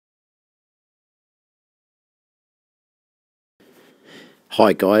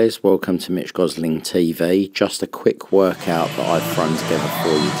Hi guys, welcome to Mitch Gosling TV. Just a quick workout that I've thrown together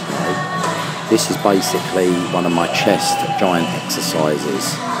for you today. This is basically one of my chest giant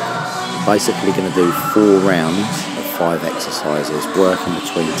exercises. I'm basically going to do 4 rounds of 5 exercises, working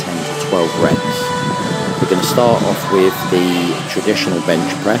between 10 to 12 reps. We're going to start off with the traditional bench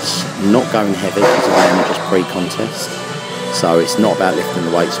press, not going heavy because I am just pre-contest. So it's not about lifting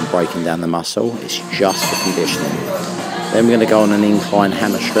the weights and breaking down the muscle, it's just for conditioning. Then we're going to go on an incline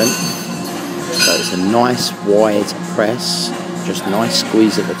hammer strength. So it's a nice wide press, just nice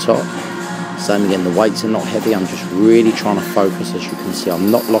squeeze at the top. Same again, the weights are not heavy, I'm just really trying to focus. As you can see, I'm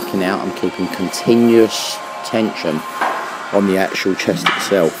not locking out, I'm keeping continuous tension on the actual chest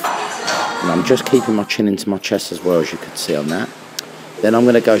itself. And I'm just keeping my chin into my chest as well, as you can see on that. Then I'm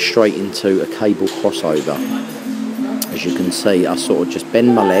going to go straight into a cable crossover. As you can see, I sort of just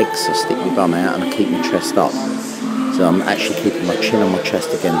bend my legs, I stick my bum out and I keep my chest up. So I'm actually keeping my chin on my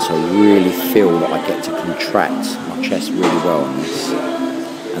chest again, so I really feel that I get to contract my chest really well on this.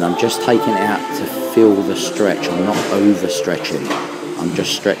 And I'm just taking it out to feel the stretch. I'm not overstretching. I'm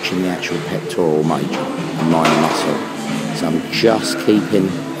just stretching the actual pectoral major and minor muscle. So I'm just keeping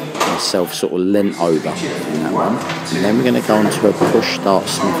myself sort of leant over in that one. And then we're going to go on to a push start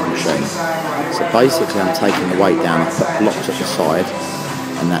Smith machine. So basically I'm taking the weight down, I put blocks at the side,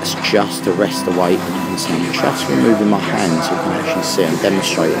 and that's just to rest the weight. And you can see I'm just removing my hands, so you can actually see I'm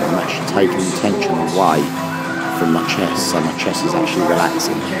demonstrating. I'm actually taking the tension away from my chest, so my chest is actually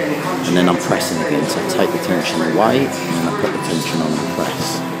relaxing. And then I'm pressing again, so I take the tension away and then I put the tension on and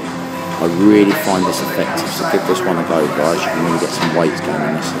press. I really find this effective, so give this one a go guys. You can really get some weights going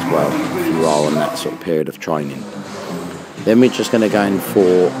on this as well if you are on that sort of period of training. Then we're just going to go in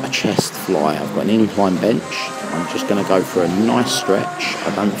for a chest fly. I've got an incline bench. I'm just going to go for a nice stretch.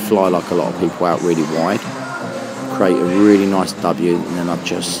 I don't fly like a lot of people out really wide. Create a really nice W, and then I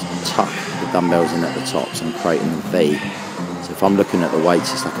just tuck the dumbbells in at the top, so I'm creating a V. So if I'm looking at the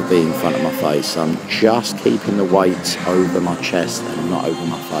weights, it's like a V in front of my face. So I'm just keeping the weights over my chest and not over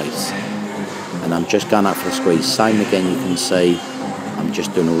my face. And I'm just going up for the squeeze. Same again, you can see I'm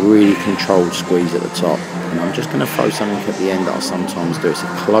just doing a really controlled squeeze at the top. And I'm just going to throw something at the end that I sometimes do. It's a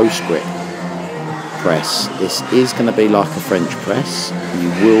close grip press. This is going to be like a French press. You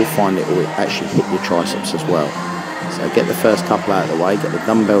will find it will actually hit your triceps as well. So get the first couple out of the way, get the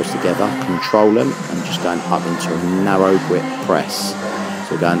dumbbells together, control them, and just going up into a narrow grip press.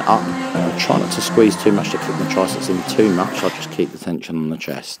 So going up, and I try not to squeeze too much to kick my triceps in too much. I'll just keep the tension on the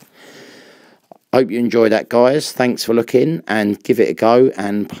chest. Hope you enjoyed that guys. Thanks for looking, and give it a go,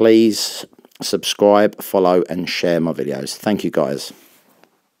 and please subscribe, follow and share my videos. Thank you guys.